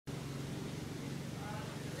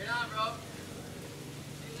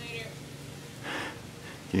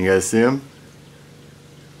Can you guys see him?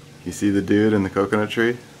 You see the dude in the coconut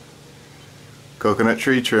tree? Coconut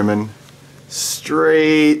tree trimming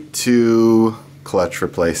straight to clutch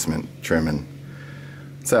replacement trimming.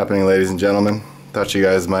 What's happening, ladies and gentlemen? Thought you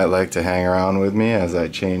guys might like to hang around with me as I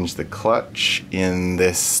change the clutch in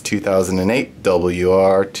this 2008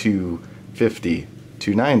 WR250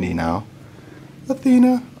 290 now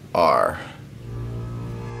Athena R.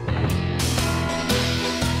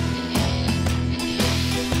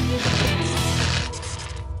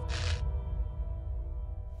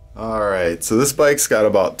 Alright, so this bike's got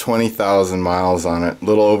about 20,000 miles on it, a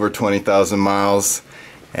little over 20,000 miles.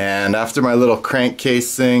 And after my little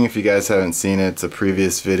crankcase thing, if you guys haven't seen it, it's a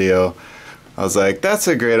previous video, I was like, that's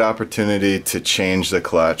a great opportunity to change the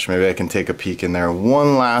clutch. Maybe I can take a peek in there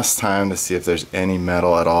one last time to see if there's any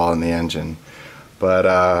metal at all in the engine.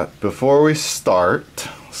 But before we start,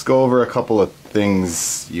 let's go over a couple of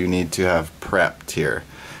things you need to have prepped here.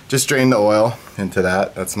 Just drain the oil into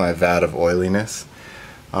that. That's my vat of oiliness.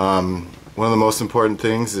 One of the most important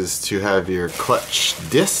things is to have your clutch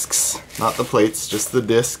discs, not the plates, just the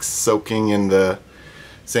discs, soaking in the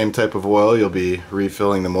same type of oil you'll be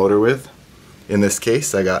refilling the motor with. In this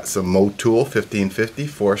case, I got some Motul 1550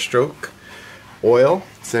 4-stroke oil,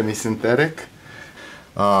 semi-synthetic.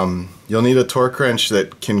 You'll need a torque wrench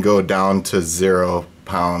that can go down to 0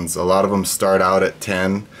 pounds. A lot of them start out at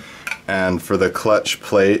 10, and for the clutch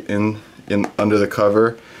plate in under the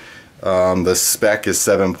cover, the spec is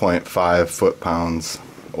 7.5 foot-pounds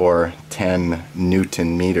or 10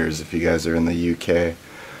 Newton meters if you guys are in the UK.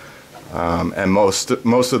 And most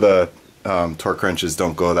of the torque wrenches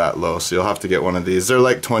don't go that low, so you'll have to get one of these. They're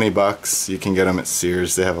like 20 bucks. You can get them at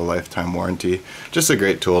Sears. They have a lifetime warranty. Just a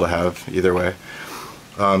great tool to have either way.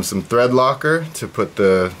 Some thread locker to put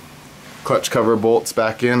the clutch cover bolts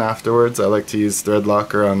back in afterwards. I like to use thread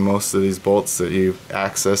locker on most of these bolts that you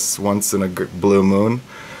access once in a blue moon.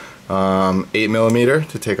 8mm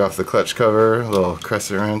to take off the clutch cover, a little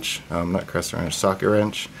crescent wrench, not crescent wrench, socket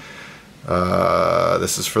wrench.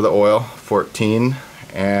 This is for the oil, 14,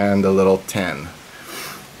 and a little 10.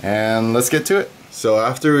 And let's get to it. So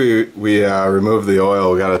after we remove the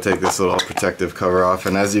oil, we got to take this little protective cover off,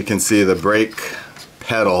 and as you can see, the brake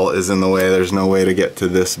pedal is in the way. There's no way to get to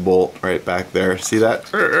this bolt right back there. See that?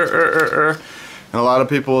 And a lot of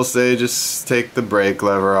people will say just take the brake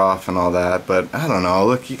lever off and all that, but I don't know,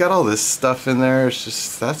 look, you got all this stuff in there, it's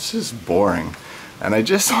just, that's just boring. And I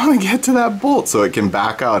just want to get to that bolt so it can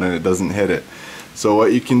back out and it doesn't hit it. So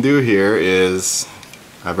what you can do here is,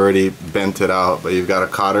 I've already bent it out, but you've got a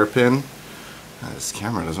cotter pin. This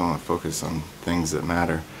camera doesn't want to focus on things that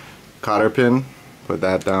matter. Cotter pin, put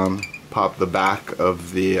that down, pop the back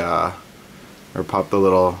of the, or pop the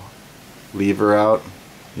little lever out.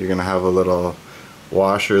 You're going to have a little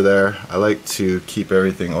washer there. I like to keep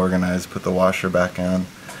everything organized, put the washer back on,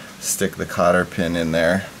 stick the cotter pin in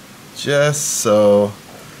there, just so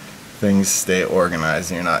things stay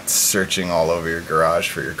organized and you're not searching all over your garage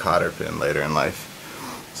for your cotter pin later in life.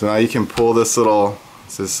 So now you can pull this little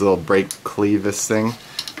brake clevis thing,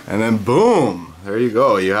 and then boom, there you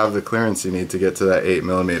go, you have the clearance you need to get to that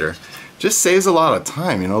 8mm. Just saves a lot of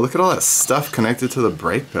time, you know, look at all that stuff connected to the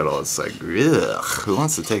brake pedal. It's like, ugh, who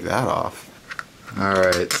wants to take that off?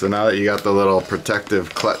 Alright, so now that you got the little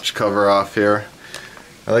protective clutch cover off here,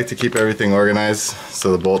 I like to keep everything organized.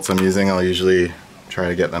 So the bolts I'm using, I'll usually try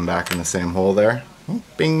to get them back in the same hole there.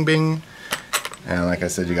 Bing, bing. And like I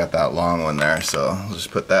said, you got that long one there, so I'll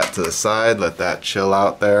just put that to the side, let that chill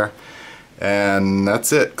out there. And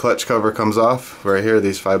that's it. Clutch cover comes off right here,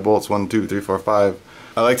 these 5 bolts, 1, 2, 3, 4, 5.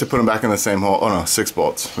 I like to put them back in the same hole. Oh no, 6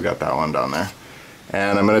 bolts. We got that one down there.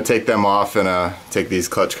 And I'm going to take them off and take these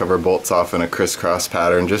clutch cover bolts off in a crisscross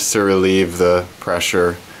pattern just to relieve the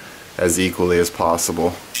pressure as equally as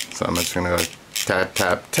possible. So I'm just going to go tap,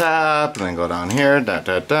 tap, tap, and then go down here, da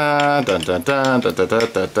da da, da da da, da da da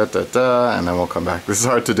da da da da, and then we'll come back. This is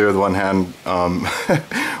hard to do with one hand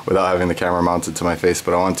without having the camera mounted to my face,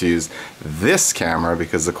 but I want to use this camera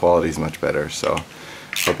because the quality is much better. So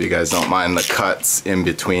hope you guys don't mind the cuts in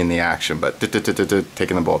between the action, but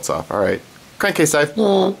taking the bolts off. Alright, crankcase dive.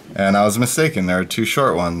 And I was mistaken, there are 2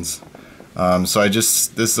 short ones. So this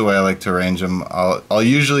is the way I like to arrange them. I'll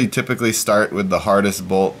usually typically start with the hardest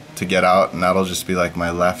bolt to get out, and that'll just be like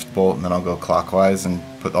my left bolt, and then I'll go clockwise and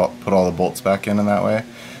put all the bolts back in that way.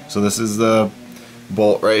 So this is the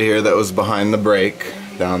bolt right here that was behind the brake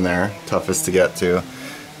down there, toughest to get to.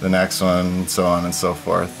 The next one, so on and so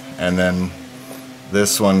forth. And then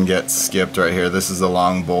this one gets skipped right here. This is the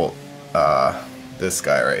long bolt, this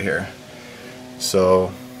guy right here.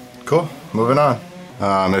 So, cool, moving on.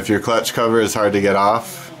 If your clutch cover is hard to get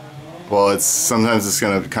off, well, sometimes it's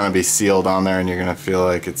gonna kind of be sealed on there and you're gonna feel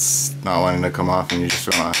like it's not wanting to come off, and you just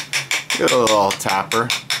wanna get a little tapper,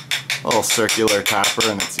 a little circular tapper,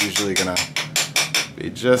 and it's usually gonna be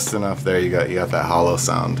just enough there. You got that hollow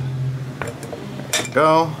sound. There you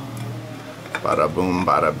go. Bada boom,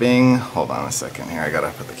 bada bing. Hold on a second here, I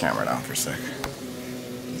gotta put the camera down for a sec.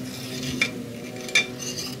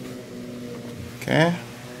 Okay.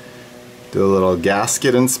 Do a little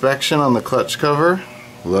gasket inspection on the clutch cover.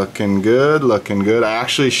 Looking good, looking good. I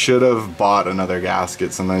actually should have bought another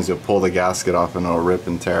gasket. Sometimes you'll pull the gasket off and it'll rip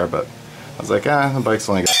and tear, but I was like, the bike's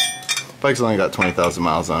only got 20,000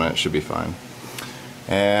 miles on it. It should be fine.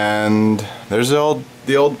 And there's the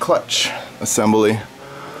old clutch assembly.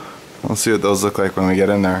 We'll see what those look like when we get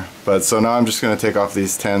in there. But so now I'm just going to take off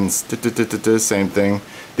these 10s. Same thing.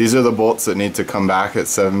 These are the bolts that need to come back at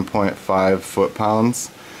 7.5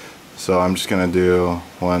 foot-pounds. So I'm just going to do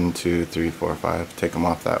 1, 2, 3, 4, 5. Take them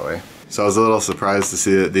off that way. So I was a little surprised to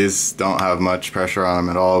see that these don't have much pressure on them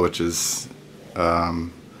at all, which is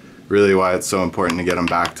really why it's so important to get them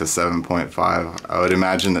back to 7.5. I would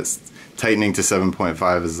imagine that tightening to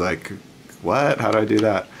 7.5 is like, what? How do I do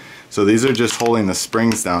that? So these are just holding the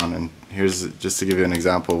springs down, and here's just to give you an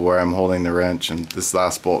example of where I'm holding the wrench, and this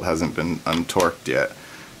last bolt hasn't been untorqued yet.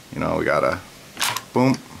 You know, we got a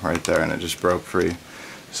boom right there and it just broke free.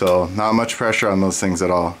 So not much pressure on those things at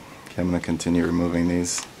all. Okay, I'm going to continue removing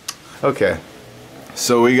these. Okay,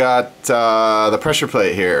 so we got the pressure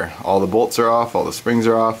plate here. All the bolts are off, all the springs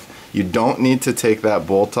are off. You don't need to take that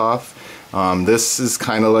bolt off. This is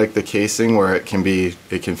kind of like the casing where it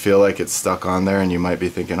can feel like it's stuck on there, and you might be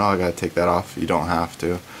thinking, oh, I gotta take that off. You don't have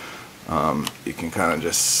to. You can kind of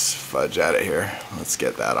just fudge at it here. Let's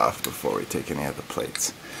get that off before we take any of the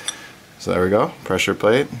plates. So there we go, pressure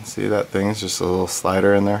plate. See that thing? It's just a little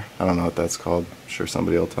slider in there. I don't know what that's called. I'm sure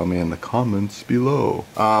somebody will tell me in the comments below.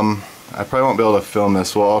 I probably won't be able to film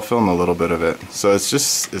this. Well, I'll film a little bit of it. So it's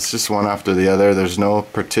just one after the other. There's no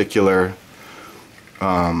particular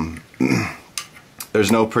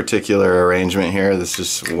arrangement here. This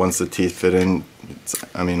just, once the teeth fit in,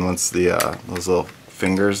 once the those little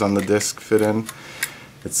fingers on the disc fit in,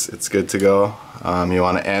 it's good to go. You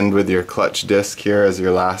want to end with your clutch disc here as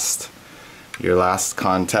your last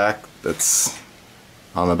contact that's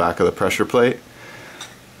on the back of the pressure plate.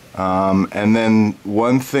 And then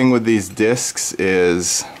one thing with these discs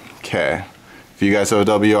is, okay, if you guys have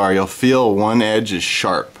a WR, you'll feel one edge is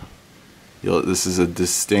sharp. This is a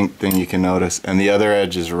distinct thing you can notice, and the other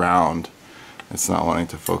edge is round. It's not wanting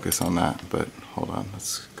to focus on that, but hold on.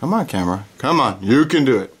 Come on, camera. Come on, you can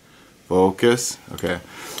do it. Focus. Okay.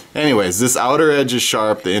 Anyways, this outer edge is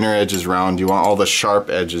sharp, the inner edge is round. You want all the sharp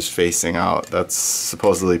edges facing out. That's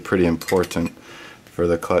supposedly pretty important for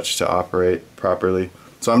the clutch to operate properly.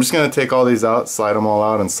 So I'm just going to take all these out, slide them all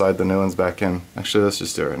out, and slide the new ones back in. Actually, let's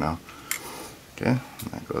just do it right now. Okay,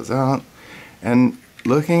 that goes out. And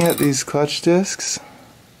looking at these clutch discs,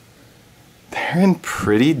 they're in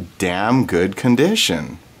pretty damn good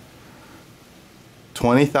condition.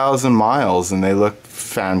 20,000 miles and they look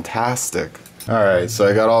fantastic. Alright, so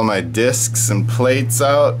I got all my discs and plates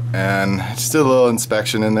out, and just did a little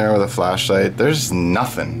inspection in there with a flashlight. There's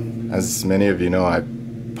nothing. As many of you know, I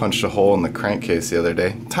punched a hole in the crankcase the other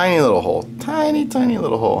day. Tiny little hole. Tiny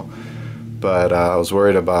little hole. But I was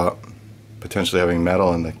worried about potentially having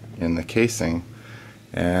metal in the casing.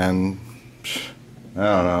 And I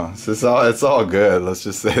don't know. It's all good. Let's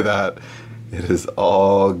just say that. It is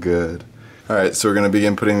all good. Alright, so we're going to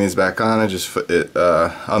begin putting these back on. On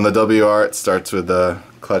the WR it starts with the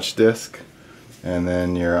clutch disc, and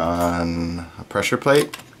then you're on a pressure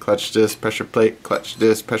plate, clutch disc, pressure plate, clutch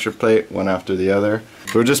disc, pressure plate, one after the other.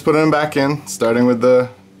 So we're just putting them back in, starting with the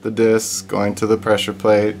disc, going to the pressure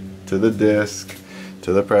plate, to the disc,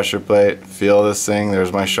 to the pressure plate. Feel this thing,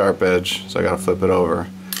 there's my sharp edge, so I gotta flip it over.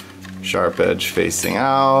 Sharp edge facing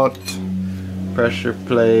out, pressure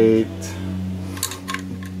plate,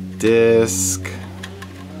 disc.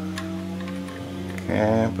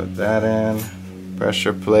 Okay, put that in.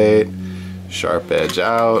 Pressure plate, sharp edge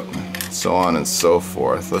out, so on and so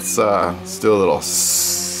forth. Let's do a little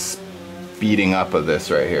speeding up of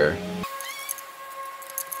this right here.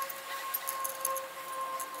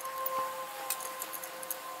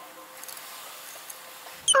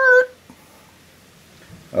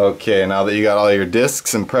 Okay, now that you got all your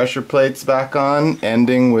discs and pressure plates back on,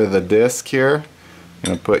 ending with a disc here, I'm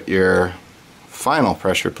going to put your final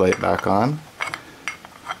pressure plate back on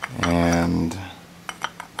and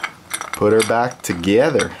put her back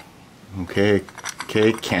together. Okay,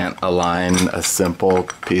 can't align a simple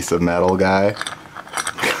piece of metal, guy.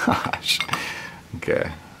 Gosh.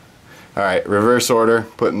 Okay, Alright, reverse order,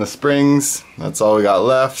 putting the springs, that's all we got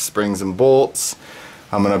left, springs and bolts.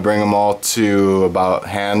 I'm going to bring them all to about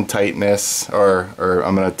hand tightness, or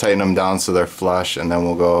I'm going to tighten them down so they're flush, and then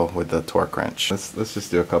we'll go with the torque wrench. Let's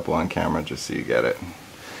just do a couple on camera just so you get it.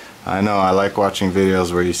 I know, I like watching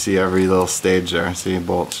videos where you see every little stage there. See,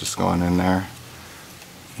 bolts just going in there.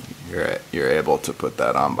 You're able to put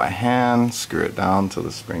that on by hand, screw it down till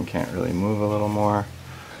the spring can't really move a little more.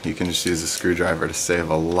 You can just use a screwdriver to save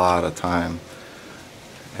a lot of time,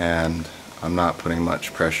 and I'm not putting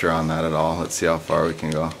much pressure on that at all. Let's see how far we can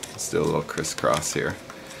go. Let's do a little crisscross here,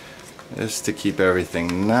 just to keep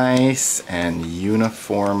everything nice and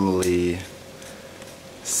uniformly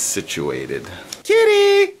situated.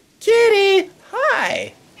 Kitty! Kitty!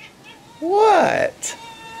 Hi! What?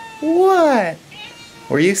 What?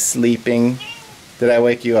 Were you sleeping? Did I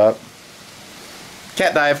wake you up?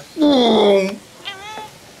 Cat dive!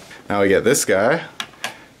 Now we get this guy.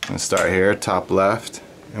 I'm gonna start here, top left,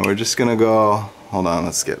 and we're just gonna go, hold on,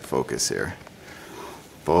 let's get focus here.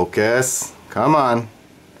 Focus, come on.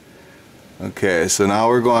 Okay, so now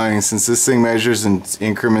we're going, since this thing measures in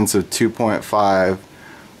increments of 2.5,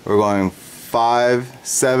 we're going 5,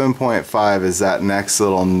 7.5 is that next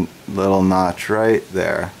little notch right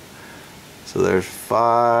there. So there's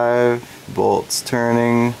 5, bolts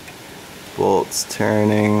turning,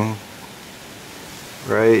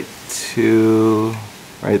 right to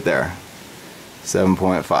right there,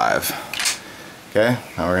 7.5. Okay,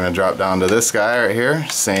 now we're gonna drop down to this guy right here,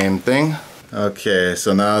 same thing. Okay,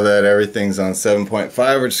 so now that everything's on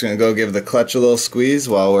 7.5, we're just gonna go give the clutch a little squeeze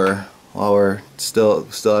while we're still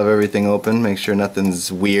have everything open. Make sure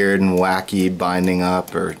nothing's weird and wacky binding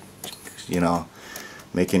up or, you know,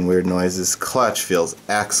 making weird noises. Clutch feels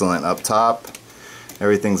excellent up top.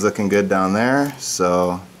 Everything's looking good down there,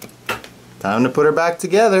 so time to put her back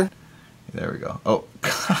together. There we go. Oh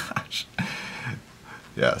gosh.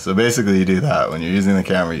 Yeah, so basically you do that when you're using the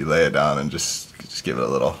camera. You lay it down and just give it a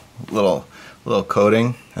little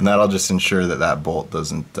coating, and that'll just ensure that that bolt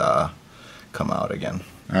doesn't come out again.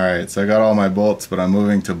 All right, so I got all my bolts, but I'm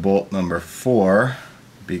moving to bolt number 4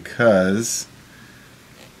 because.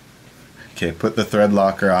 Okay, put the thread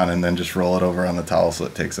locker on and then just roll it over on the towel so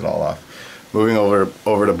it takes it all off. Moving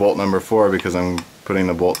over to bolt number 4 because I'm putting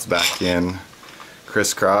the bolts back in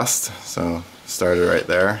crisscrossed. So started right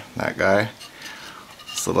there, that guy.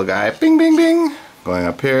 This little guy, bing bing bing, going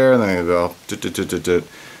up here, and then I go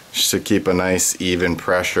just to keep a nice even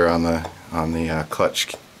pressure on the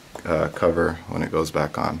clutch cover when it goes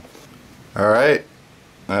back on. All right,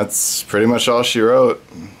 that's pretty much all she wrote.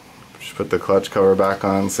 Just put the clutch cover back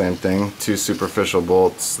on, same thing. 2 superficial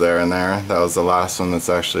bolts there and there. That was the last one that's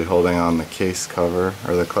actually holding on the case cover,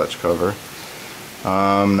 or the clutch cover.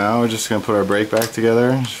 Now we're just going to put our brake back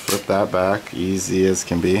together. Just flip that back, easy as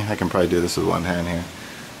can be. I can probably do this with one hand here.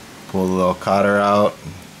 Pull the little cotter out,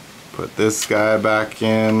 put this guy back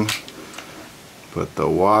in, put the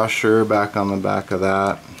washer back on the back of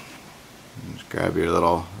that. Just grab your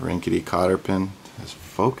little rinkety cotter pin. This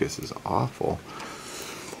focus is awful.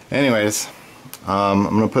 Anyways, I'm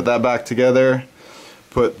going to put that back together,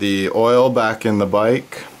 put the oil back in the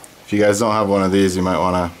bike. If you guys don't have one of these, you might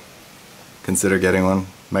want to consider getting one.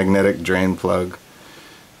 Magnetic drain plug.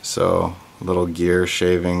 So little gear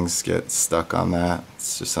shavings get stuck on that.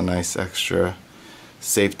 It's just a nice extra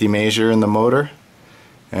safety measure in the motor.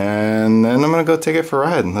 And then I'm going to go take it for a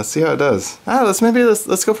ride. Let's see how it does.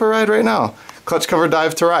 Let's go for a ride right now. Clutch cover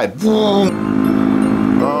dive to ride.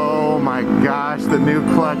 Oh my gosh, the new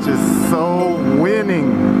clutch is so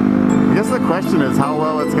winning. I guess the question is how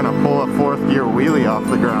well it's going to pull a 4th gear wheelie off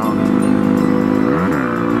the ground.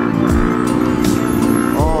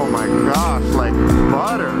 Oh my gosh, like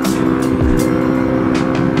butter.